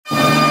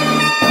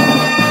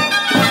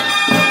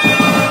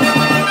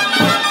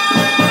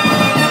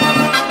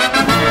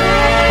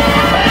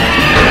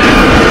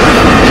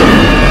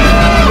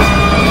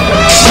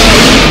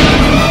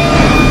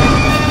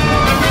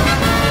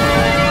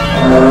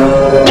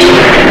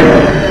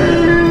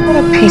What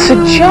a piece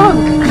of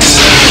junk!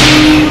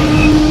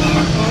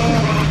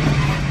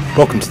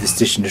 Welcome to this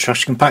edition of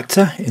Trash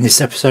Compactor. In this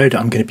episode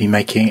I'm going to be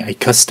making a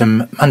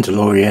custom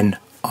Mandalorian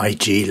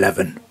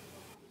IG11.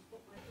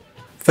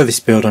 For this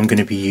build I'm going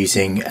to be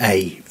using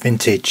a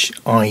vintage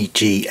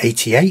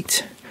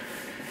IG88.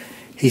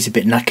 He's a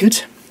bit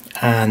knackered,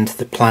 and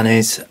the plan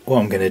is, what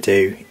I'm going to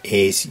do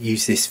is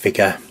use this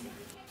figure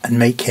and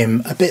make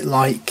him a bit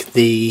like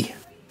the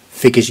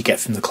figures you get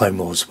from the Clone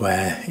Wars,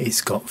 where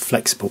it's got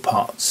flexible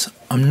parts.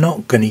 I'm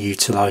not going to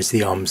utilise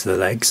the arms or the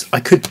legs. I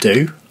could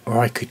do, or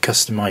I could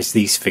customise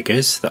these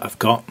figures that I've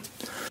got,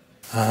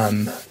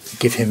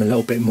 give him a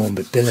little bit more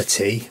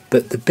mobility,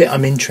 but the bit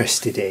I'm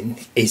interested in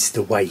is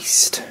the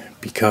waist,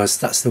 because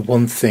that's the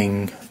one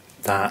thing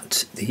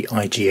that the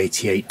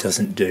IG88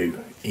 doesn't do,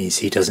 is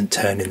he doesn't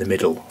turn in the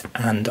middle,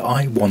 and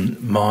I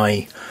want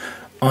my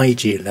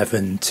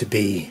IG11 to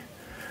be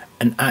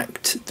and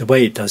act the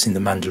way it does in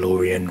The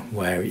Mandalorian,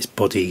 where its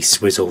body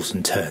swizzles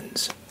and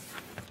turns.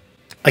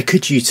 I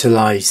could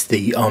utilise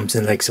the arms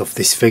and legs off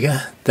this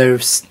figure. They're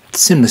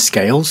similar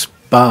scales,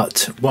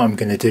 but what I'm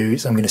going to do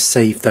is I'm going to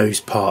save those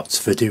parts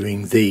for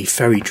doing the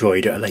ferry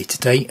droid at a later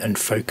date and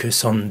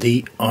focus on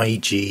the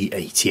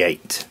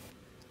IG88.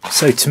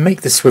 So to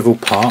make the swivel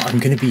part, I'm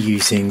going to be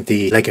using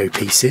the Lego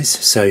pieces.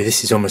 So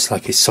this is almost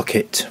like a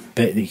socket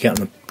bit that you get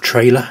on the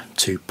trailer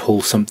to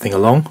pull something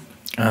along.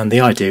 And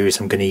the idea is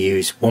I'm going to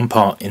use one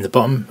part in the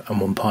bottom and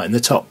one part in the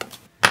top.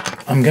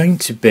 I'm going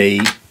to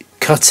be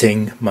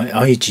cutting my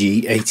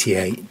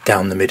IG88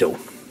 down the middle.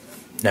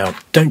 Now,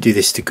 don't do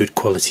this to good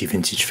quality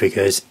vintage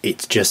figures,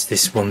 it's just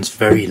this one's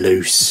very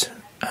loose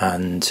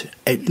and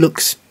it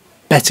looks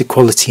better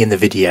quality in the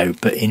video,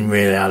 but in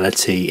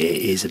reality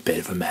it is a bit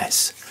of a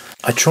mess.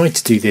 I tried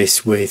to do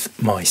this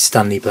with my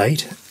Stanley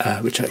blade,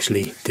 which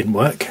actually didn't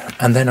work,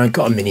 and then I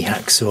got a mini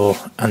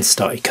hacksaw and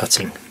started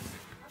cutting.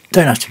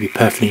 Don't have to be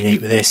perfectly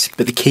neat with this,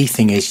 but the key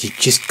thing is you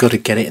just got to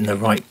get it in the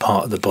right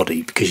part of the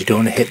body, because you don't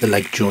want to hit the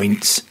leg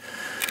joints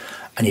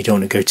and you don't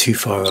want to go too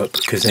far up,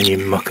 because then you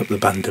muck up the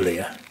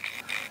bandolier.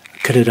 I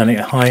could have done it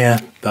higher,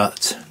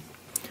 but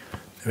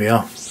there we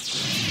are.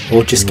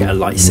 Or just get a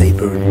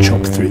lightsaber and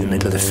chop through the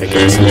middle of the figure,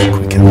 it's a lot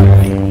quicker that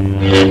way.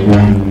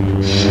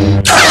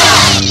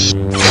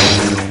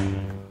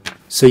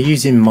 So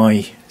using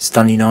my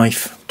Stanley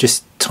knife,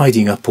 just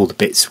tidying up all the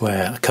bits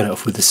where I cut it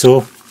off with the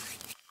saw.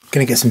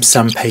 Going to get some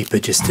sandpaper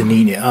just to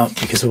neaten it up,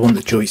 because I want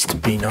the joints to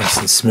be nice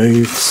and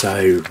smooth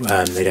so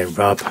they don't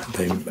rub.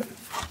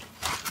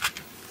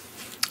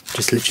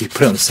 Just literally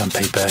put it on the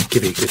sandpaper,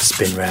 give it a good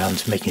spin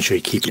round, making sure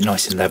you keep it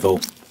nice and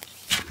level.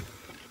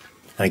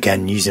 And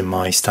again, using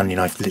my Stanley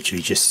knife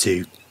literally just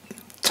to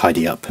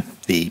tidy up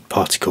the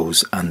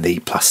particles and the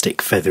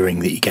plastic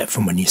feathering that you get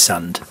from when you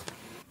sand.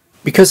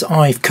 Because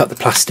I've cut the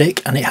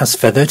plastic and it has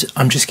feathered,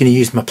 I'm just going to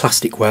use my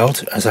plastic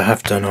weld, as I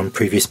have done on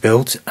previous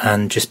builds,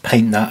 and just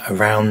paint that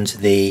around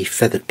the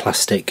feathered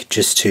plastic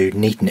just to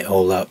neaten it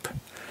all up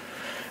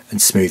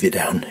and smooth it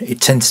down. It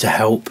tends to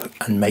help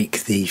and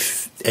make the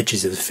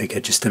edges of the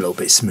figure just a little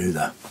bit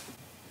smoother.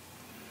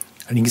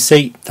 And you can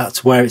see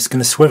that's where it's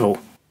going to swivel.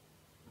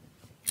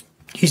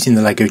 Using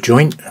the Lego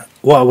joint,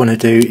 what I want to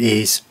do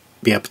is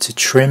be able to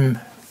trim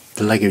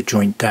the Lego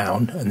joint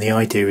down, and the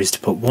idea is to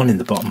put one in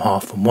the bottom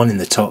half and one in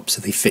the top so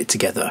they fit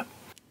together.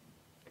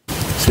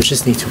 So I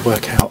just need to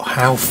work out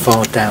how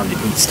far down it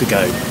needs to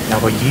go. Now,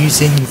 by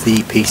using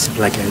the piece of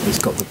Lego that's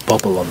got the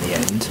bobble on the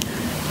end,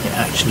 it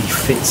actually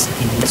fits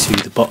into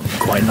the bottom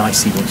quite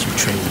nicely once you've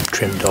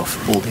trimmed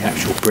off all the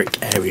actual brick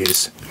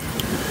areas,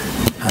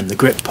 and the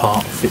grip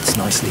part fits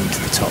nicely into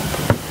the top.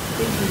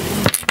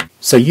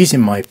 So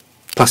using my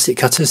plastic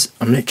cutters,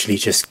 I'm literally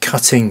just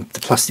cutting the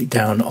plastic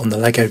down on the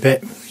Lego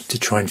bit to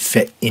try and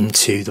fit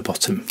into the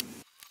bottom.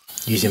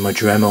 Using my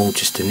Dremel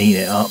just to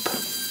neaten it up,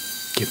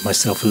 give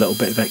myself a little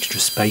bit of extra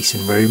space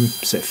and room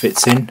so it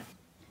fits in.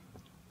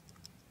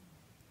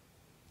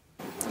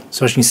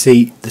 So as you can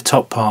see, the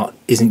top part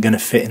isn't going to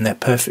fit in there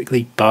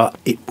perfectly, but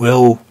it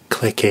will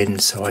click in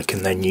so I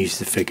can then use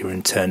the figure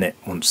and turn it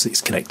once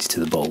it's connected to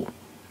the ball.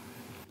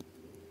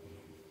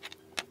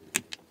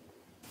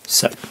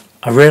 So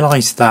I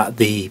realised that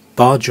the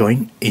bar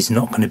joint is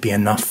not going to be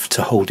enough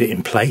to hold it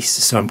in place,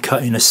 so I'm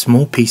cutting a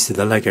small piece of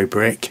the Lego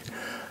brick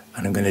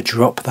and I'm going to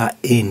drop that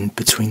in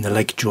between the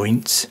leg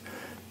joints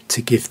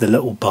to give the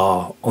little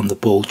bar on the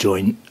ball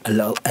joint a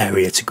little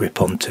area to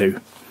grip onto.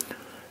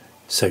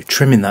 So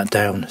trimming that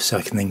down so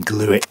I can then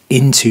glue it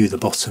into the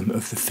bottom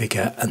of the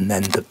figure, and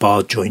then the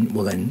bar joint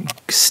will then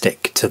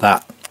stick to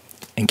that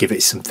and give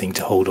it something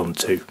to hold on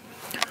to.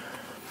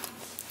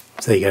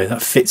 So there you go,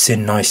 that fits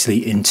in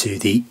nicely into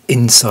the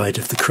inside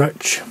of the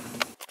crutch.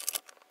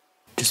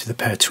 Just with a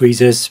pair of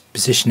tweezers,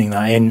 positioning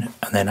that in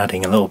and then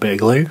adding a little bit of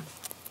glue.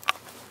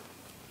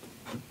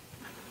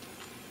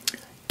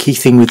 Key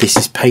thing with this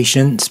is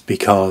patience,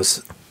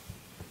 because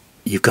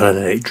you've got to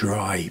let it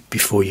dry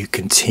before you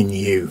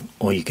continue,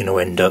 or you're going to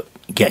end up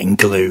getting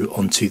glue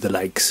onto the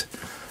legs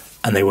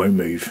and they won't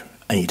move,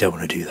 and you don't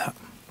want to do that.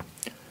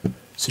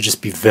 So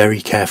just be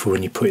very careful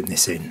when you're putting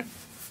this in.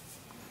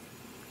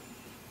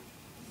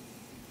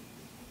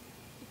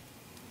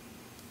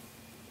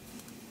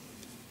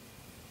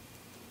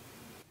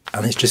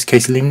 and it's just a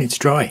case of leaving it to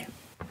dry.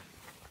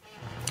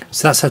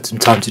 So that's had some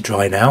time to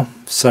dry now.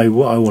 So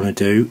what I want to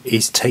do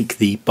is take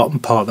the bottom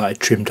part that I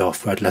trimmed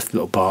off where I'd left the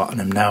little bar, and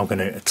I'm now going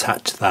to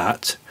attach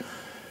that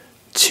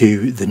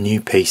to the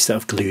new piece that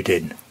I've glued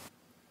in.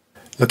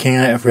 Looking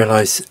at it, I've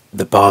realised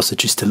the bars are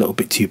just a little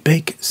bit too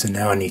big, so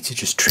now I need to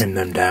just trim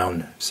them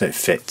down so it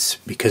fits.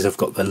 Because I've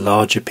got the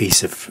larger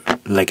piece of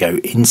Lego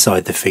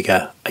inside the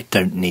figure, I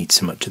don't need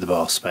so much of the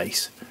bar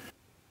space.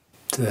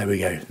 So there we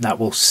go, that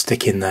will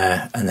stick in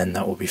there, and then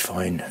that will be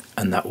fine,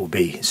 and that will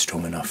be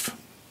strong enough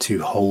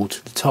to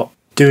hold the top.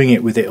 Doing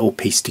it with it all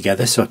pieced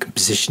together so I can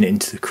position it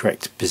into the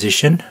correct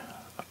position.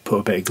 I put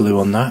a bit of glue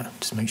on that,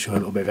 just make sure a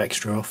little bit of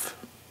extra off.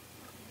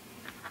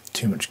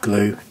 Too much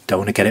glue, don't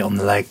want to get it on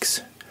the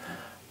legs.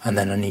 And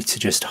then I need to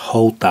just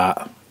hold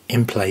that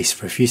in place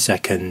for a few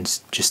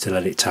seconds just to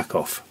let it tack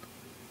off.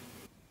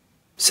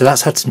 So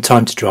that's had some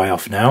time to dry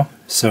off now,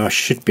 so I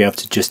should be able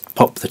to just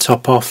pop the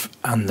top off,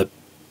 and the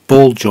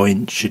ball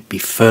joint should be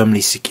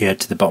firmly secured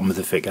to the bottom of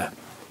the figure.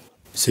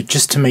 So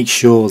just to make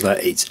sure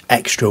that it's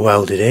extra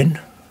welded in,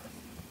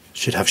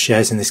 should have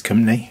shares in this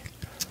company,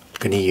 I'm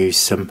going to use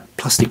some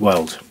plastic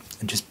weld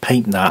and just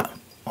paint that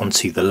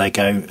onto the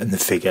Lego and the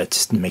figure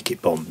just to make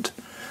it bond.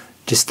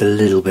 Just a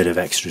little bit of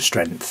extra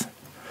strength.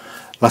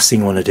 Last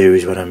thing I want to do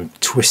is when I'm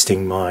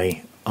twisting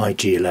my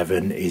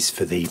IG11 is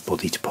for the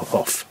body to pop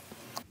off,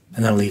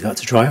 and then I'll leave that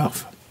to dry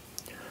off.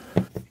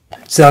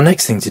 So our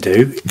next thing to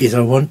do is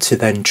I want to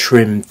then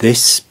trim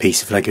this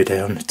piece of Lego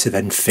down to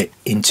then fit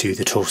into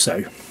the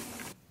torso.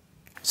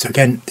 So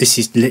again, this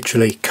is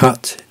literally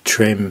cut,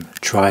 trim,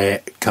 try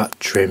it, cut,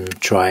 trim,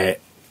 try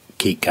it,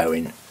 keep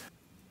going.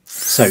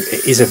 So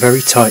it is a very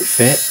tight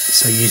fit,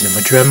 so using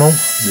my Dremel,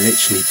 I'm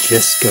literally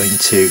just going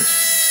to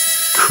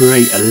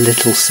create a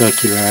little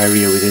circular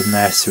area within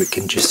there so it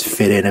can just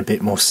fit in a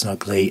bit more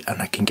snugly,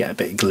 and I can get a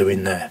bit of glue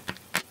in there.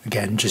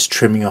 Again, just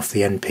trimming off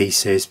the end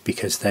pieces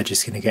because they're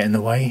just going to get in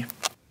the way.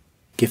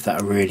 Give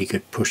that a really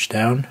good push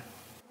down.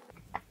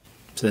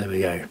 So there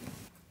we go.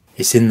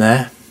 It's in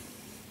there.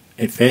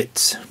 It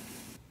fits.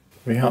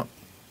 There we are.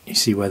 You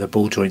see where the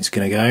ball joint's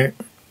going to go.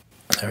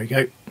 There we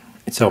go.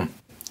 It's on.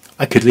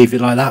 I could leave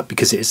it like that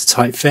because it is a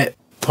tight fit.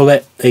 Pull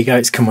it. There you go.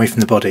 It's come away from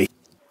the body.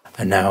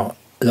 And now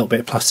a little bit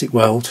of plastic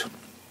weld.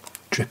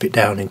 Drip it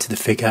down into the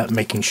figure,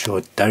 making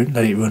sure don't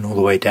let it run all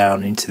the way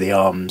down into the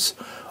arms,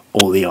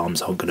 or the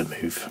arms aren't going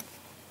to move.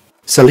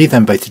 So leave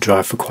them both to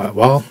dry for quite a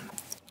while.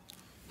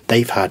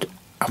 They've had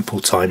ample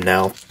time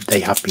now.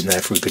 They have been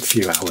there for a good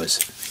few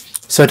hours.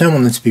 So I don't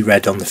want them to be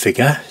red on the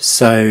figure,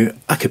 so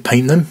I could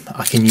paint them.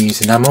 I can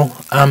use enamel.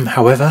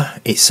 However,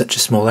 it's such a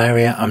small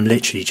area, I'm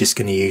literally just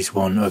going to use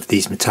one of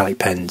these metallic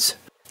pens.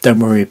 Don't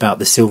worry about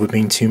the silver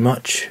being too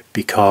much,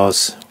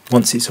 because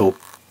once it's all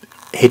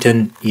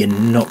hidden, you're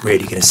not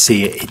really going to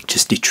see it. It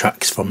just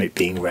detracts from it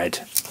being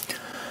red.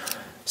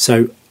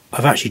 So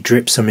I've actually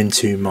dripped some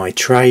into my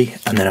tray,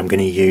 and then I'm going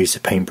to use a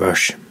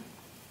paintbrush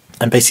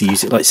and basically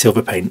use it like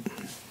silver paint,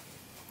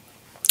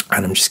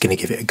 and I'm just going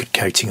to give it a good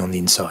coating on the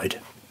inside.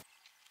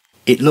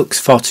 It looks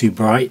far too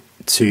bright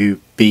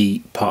to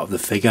be part of the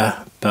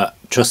figure, but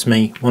trust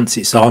me, once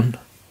it's on,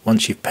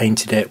 once you've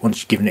painted it, once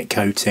you've given it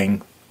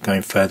coating,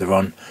 going further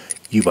on,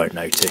 you won't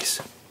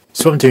notice.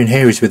 So what I'm doing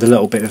here is with a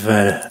little bit of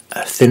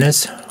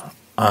thinners.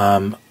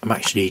 I'm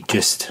actually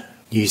just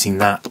using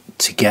that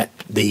to get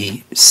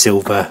the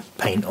silver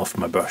paint off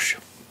my brush.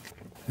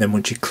 Then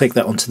once you click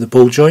that onto the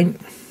ball joint,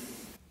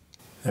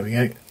 there we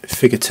go, the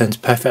figure turns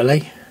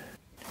perfectly.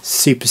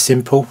 Super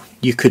simple.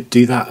 You could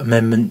do that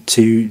amendment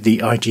to the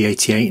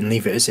IG88 and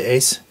leave it as it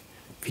is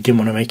if you didn't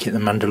want to make it the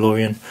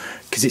Mandalorian,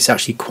 because it's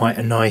actually quite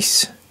a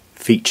nice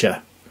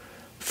feature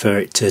for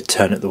it to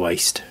turn at the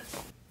waist.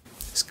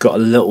 It's got a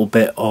little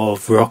bit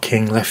of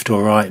rocking left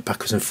or right,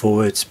 backwards and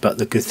forwards, but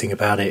the good thing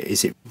about it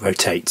is it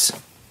rotates.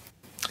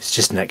 It's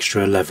just an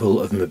extra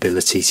level of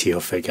mobility to your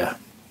figure.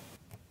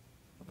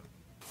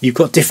 You've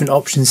got different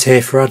options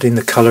here for adding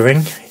the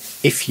colouring.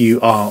 If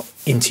you are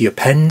into your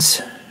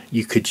pens,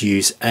 you could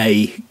use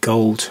a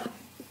gold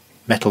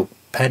metal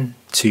pen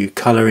to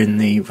colour in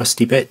the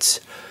rusty bits.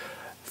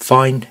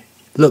 Fine,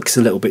 looks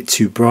a little bit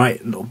too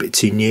bright, a little bit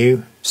too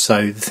new.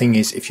 So the thing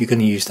is, if you're going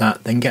to use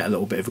that, then get a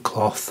little bit of a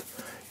cloth,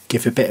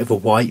 give a bit of a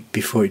white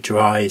before it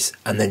dries,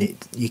 and then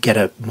you get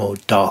a more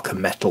darker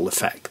metal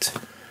effect,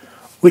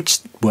 which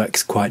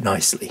works quite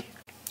nicely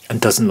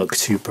and doesn't look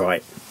too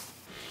bright.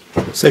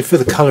 So for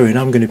the colouring,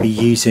 I'm going to be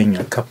using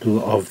a couple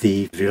of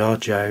the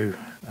Vallejo,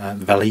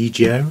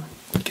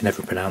 you can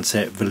never pronounce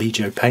it,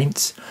 Vallejo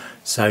paints.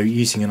 So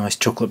using a nice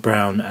chocolate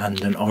brown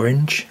and an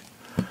orange,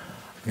 I'm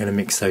going to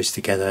mix those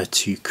together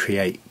to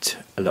create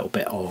a little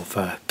bit of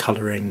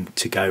colouring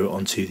to go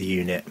onto the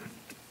unit.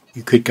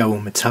 You could go all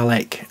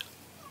metallic.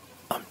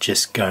 I'm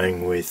just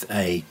going with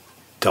a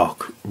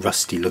dark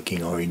rusty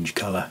looking orange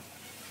colour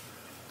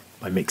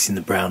by mixing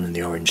the brown and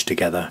the orange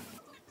together.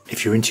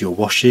 If you're into your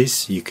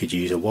washes, you could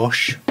use a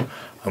wash.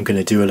 I'm going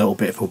to do a little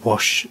bit of a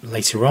wash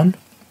later on,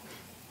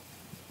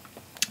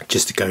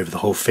 just to go over the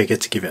whole figure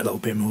to give it a little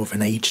bit more of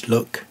an aged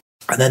look.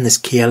 And then there's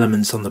key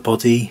elements on the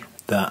body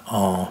that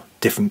are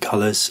different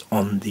colours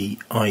on the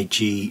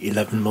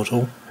IG11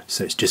 model,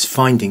 so it's just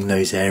finding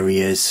those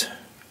areas,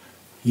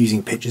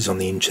 using pictures on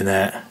the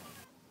internet,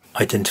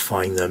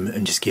 identifying them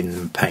and just giving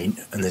them paint.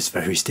 And there's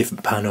various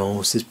different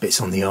panels, there's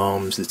bits on the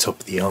arms, the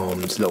top of the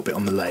arms, a little bit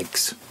on the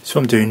legs. So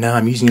what I'm doing now,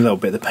 I'm using a little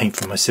bit of the paint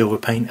from my silver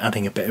paint,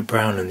 adding a bit of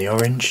brown and the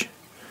orange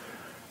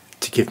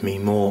to give me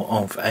more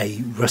of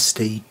a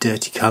rusty,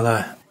 dirty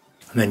colour,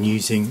 and then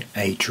using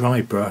a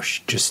dry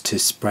brush just to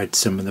spread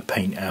some of the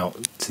paint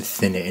out to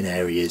thin it in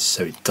areas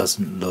so it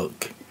doesn't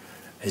look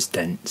as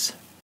dense.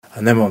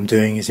 And then what I'm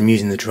doing is I'm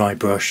using the dry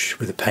brush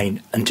with the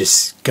paint and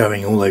just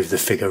going all over the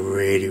figure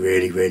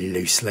really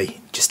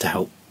loosely, just to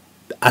help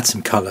add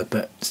some colour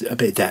but a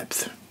bit of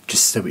depth,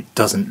 just so it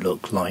doesn't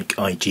look like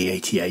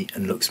IG88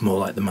 and looks more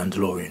like the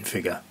Mandalorian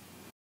figure.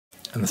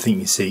 And I think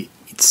you see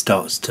it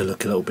starts to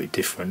look a little bit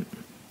different.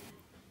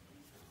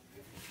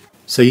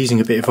 So using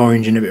a bit of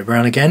orange and a bit of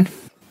brown again,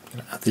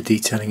 add the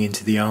detailing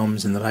into the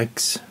arms and the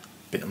legs,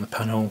 a bit on the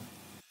panel.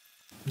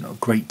 Not a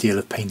great deal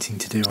of painting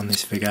to do on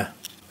this figure.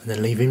 And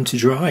then leave him to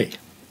dry.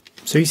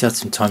 So he's had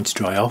some time to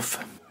dry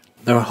off.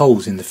 There are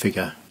holes in the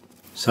figure,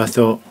 so I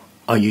thought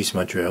I'll use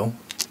my drill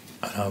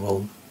and I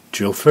will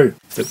drill through.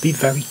 But be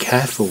very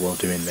careful while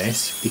doing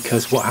this,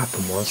 because what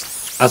happened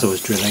was, as I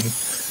was drilling,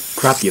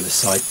 grabbed the other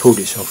side, pulled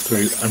itself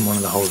through, and one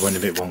of the holes went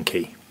a bit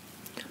wonky.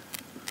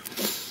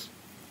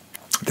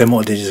 Then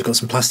what I did is I got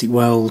some plastic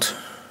weld,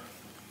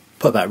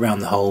 put that around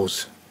the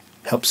holes,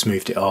 helped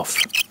smooth it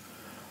off,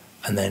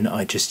 and then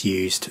I just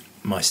used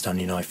my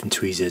Stanley knife and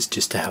tweezers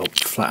just to help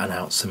flatten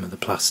out some of the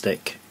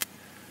plastic.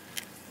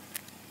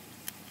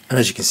 And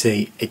as you can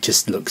see, it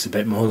just looks a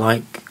bit more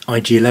like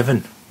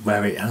IG11,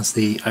 where it has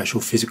the actual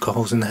physical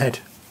holes in the head.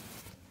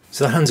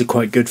 So the hands are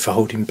quite good for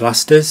holding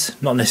blasters,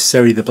 not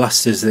necessarily the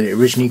blasters that it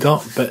originally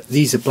got, but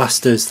these are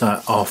blasters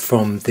that are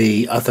from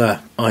the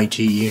other IG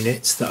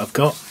units that I've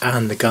got,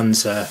 and the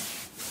guns are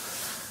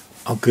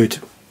good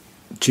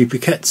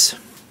duplicates,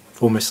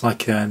 almost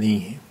like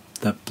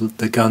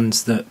the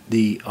guns that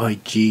the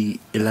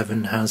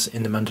IG11 has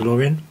in the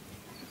Mandalorian.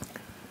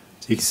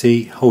 So you can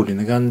see, holding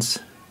the guns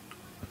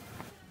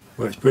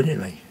works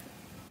brilliantly.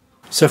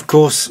 So of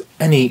course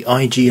any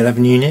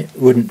IG11 unit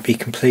wouldn't be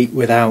complete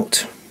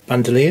without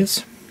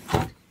bandoliers.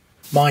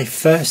 My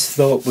first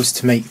thought was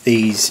to make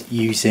these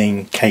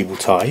using cable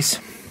ties.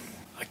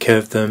 I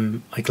curved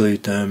them, I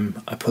glued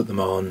them, I put them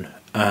on,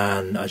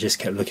 and I just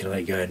kept looking at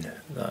it going,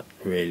 that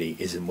really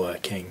isn't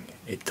working,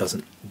 it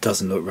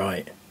doesn't look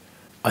right.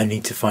 I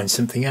need to find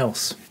something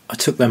else. I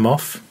took them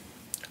off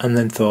and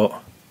then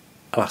thought,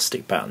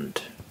 elastic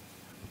band.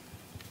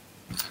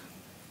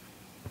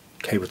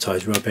 Cable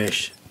ties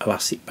rubbish,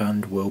 elastic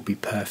band will be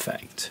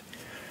perfect.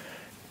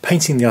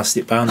 Painting the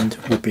elastic band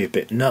would be a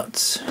bit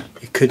nuts.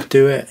 You could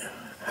do it,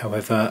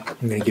 however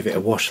I'm going to give it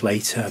a wash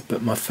later,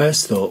 but my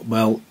first thought,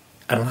 well,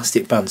 an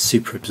elastic band's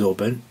super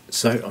absorbent,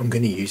 so I'm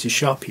going to use a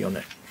Sharpie on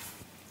it.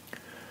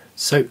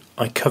 So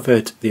I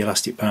covered the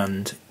elastic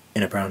band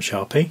in a brown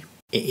Sharpie.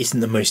 It isn't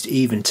the most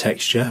even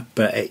texture,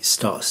 but it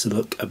starts to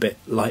look a bit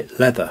like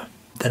leather.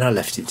 Then I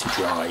left it to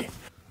dry.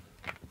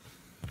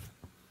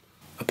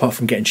 Apart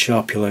from getting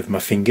Sharpie all over my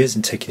fingers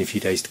and taking a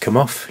few days to come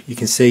off, you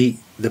can see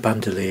the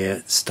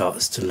bandolier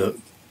starts to look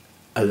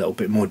a little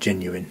bit more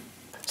genuine.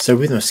 So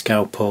with my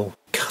scalpel,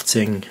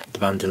 cutting the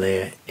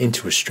bandolier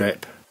into a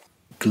strip,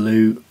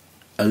 glue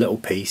a little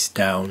piece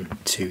down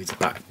to the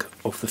back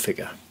of the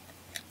figure.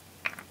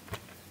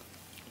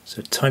 So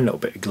a tiny little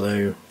bit of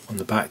glue on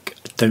the back,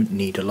 I don't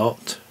need a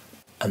lot.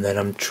 And then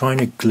I'm trying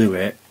to glue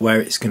it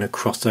where it's going to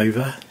cross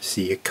over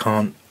so you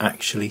can't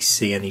actually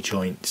see any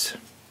joints.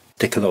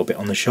 Stick a little bit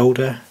on the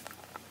shoulder,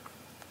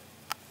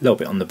 a little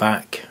bit on the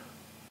back,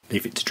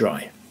 leave it to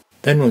dry.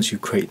 Then once you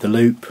create the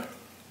loop,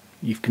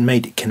 you can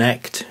make it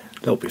connect, a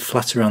little bit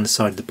flat around the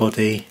side of the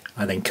body,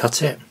 and then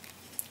cut it,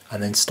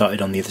 and then started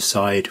on the other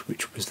side,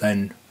 which was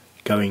then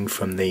going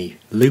from the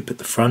loop at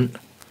the front,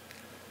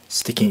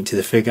 sticking it to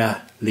the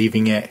figure,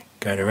 leaving it,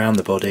 going around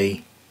the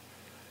body,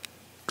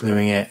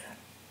 gluing it,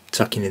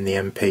 tucking in the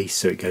end piece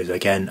so it goes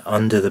again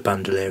under the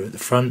bandolier at the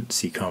front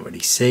so you can't really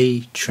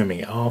see, trimming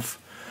it off,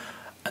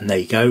 and there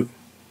you go,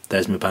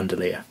 there's my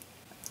bandolier.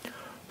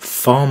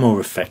 Far more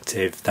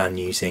effective than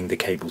using the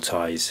cable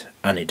ties,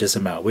 and it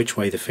doesn't matter which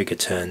way the figure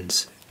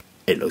turns,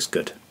 it looks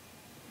good.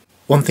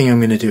 One thing I'm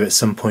going to do at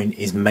some point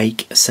is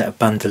make a set of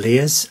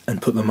bandoliers and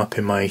put them up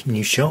in my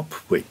new shop,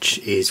 which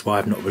is why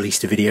I've not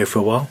released a video for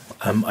a while.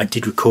 I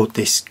did record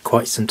this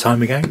quite some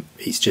time ago,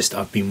 it's just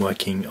I've been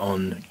working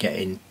on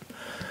getting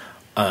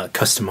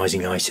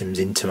customising items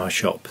into my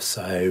shop,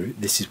 so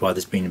this is why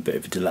there's been a bit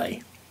of a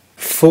delay.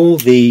 For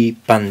the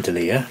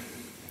bandolier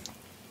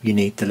you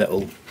need the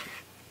little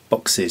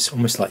boxes,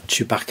 almost like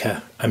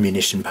Chewbacca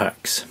ammunition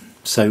packs.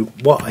 So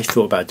what I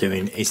thought about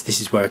doing is,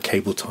 this is where a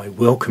cable tie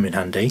will come in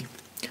handy,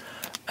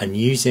 and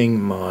using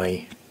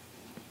my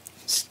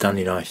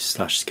Stanley knife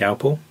slash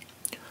scalpel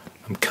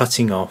I'm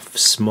cutting off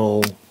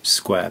small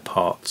square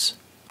parts.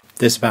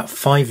 There's about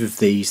 5 of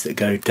these that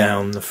go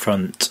down the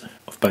front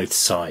of both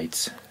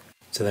sides.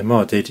 So then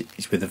what I did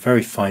is, with the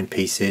very fine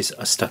pieces,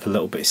 I stuck a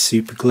little bit of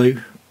super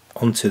glue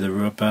onto the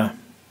rubber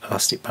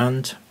elastic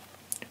band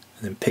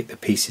and then pick the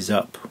pieces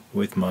up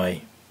with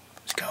my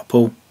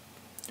scalpel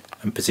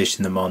and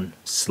position them on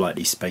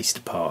slightly spaced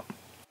apart.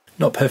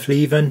 Not perfectly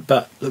even,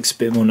 but looks a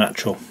bit more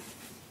natural.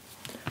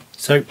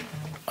 So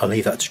I'll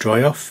leave that to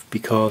dry off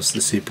because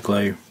the super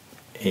glue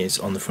is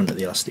on the front of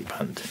the elastic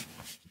band.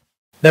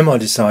 Then what I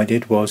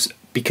decided was,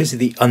 because of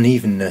the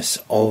unevenness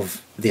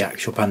of the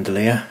actual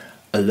bandolier,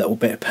 a little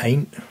bit of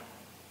paint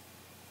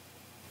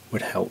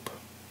would help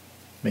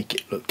make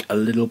it look a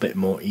little bit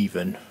more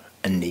even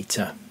and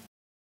neater.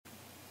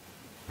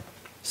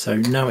 So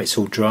now it's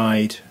all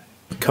dried,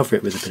 cover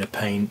it with a bit of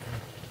paint,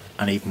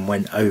 and even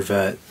went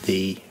over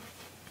the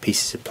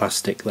pieces of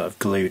plastic that I've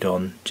glued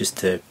on just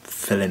to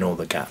fill in all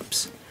the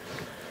gaps.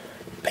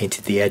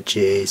 Painted the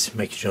edges,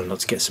 making sure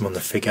not to get some on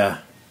the figure,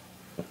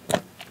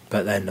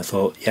 but then I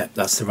thought, yeah,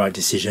 that's the right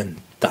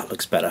decision, that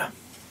looks better.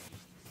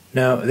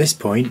 Now at this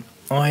point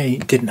I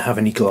didn't have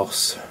any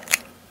gloss,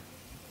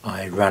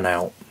 I ran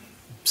out,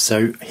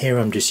 so here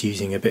I'm just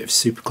using a bit of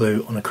super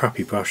glue on a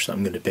crappy brush that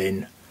I'm going to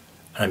bin,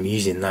 and I'm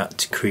using that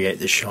to create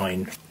the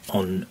shine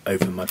on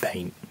over my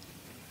paint.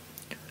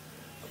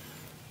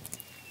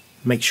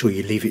 Make sure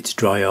you leave it to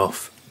dry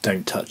off,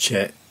 don't touch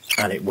it,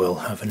 and it will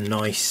have a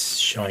nice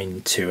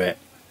shine to it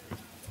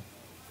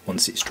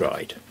once it's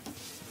dried.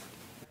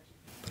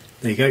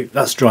 There you go,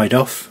 that's dried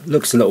off.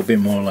 Looks a little bit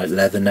more like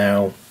leather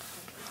now.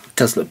 It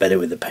does look better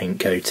with the paint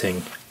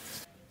coating.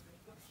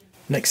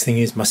 Next thing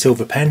is my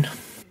silver pen.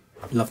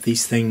 Love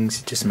these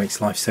things, it just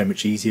makes life so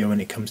much easier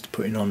when it comes to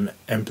putting on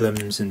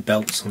emblems and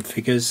belts on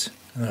figures.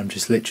 And I'm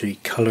just literally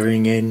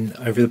colouring in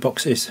over the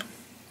boxes.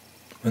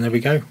 And there we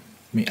go,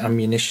 my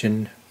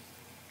ammunition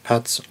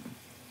pads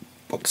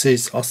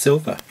boxes are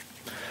silver.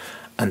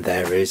 And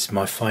there is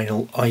my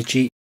final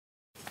IG,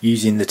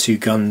 using the two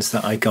guns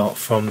that I got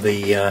from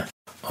the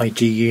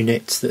IG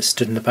units that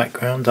stood in the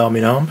background, arm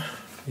in arm.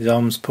 His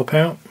arms pop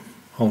out,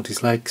 hold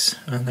his legs,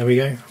 and there we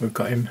go, we've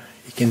got him.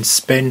 He can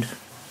spin,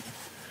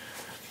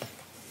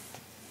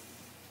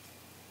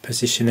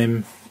 position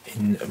him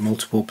in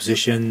multiple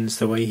positions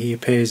the way he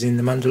appears in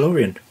The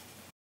Mandalorian.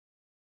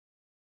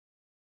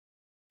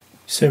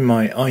 So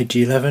my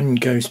IG11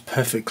 goes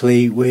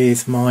perfectly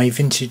with my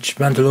vintage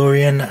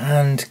Mandalorian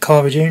and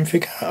Cara Dune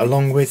figure,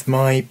 along with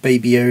my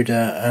Baby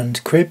Yoda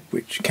and crib,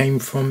 which came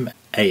from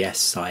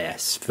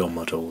ASIS Film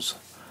Models,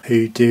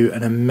 who do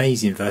an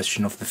amazing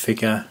version of the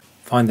figure.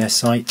 Find their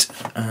site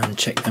and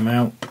check them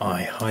out,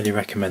 I highly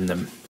recommend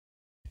them.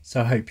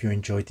 So I hope you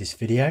enjoyed this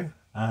video,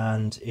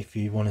 and if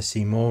you want to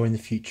see more in the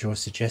future or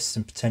suggest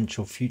some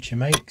potential future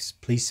makes,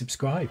 please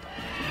subscribe.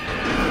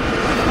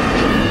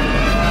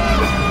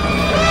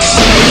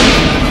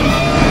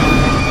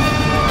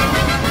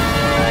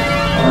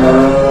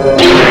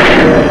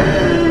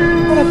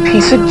 What a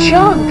piece of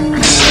junk!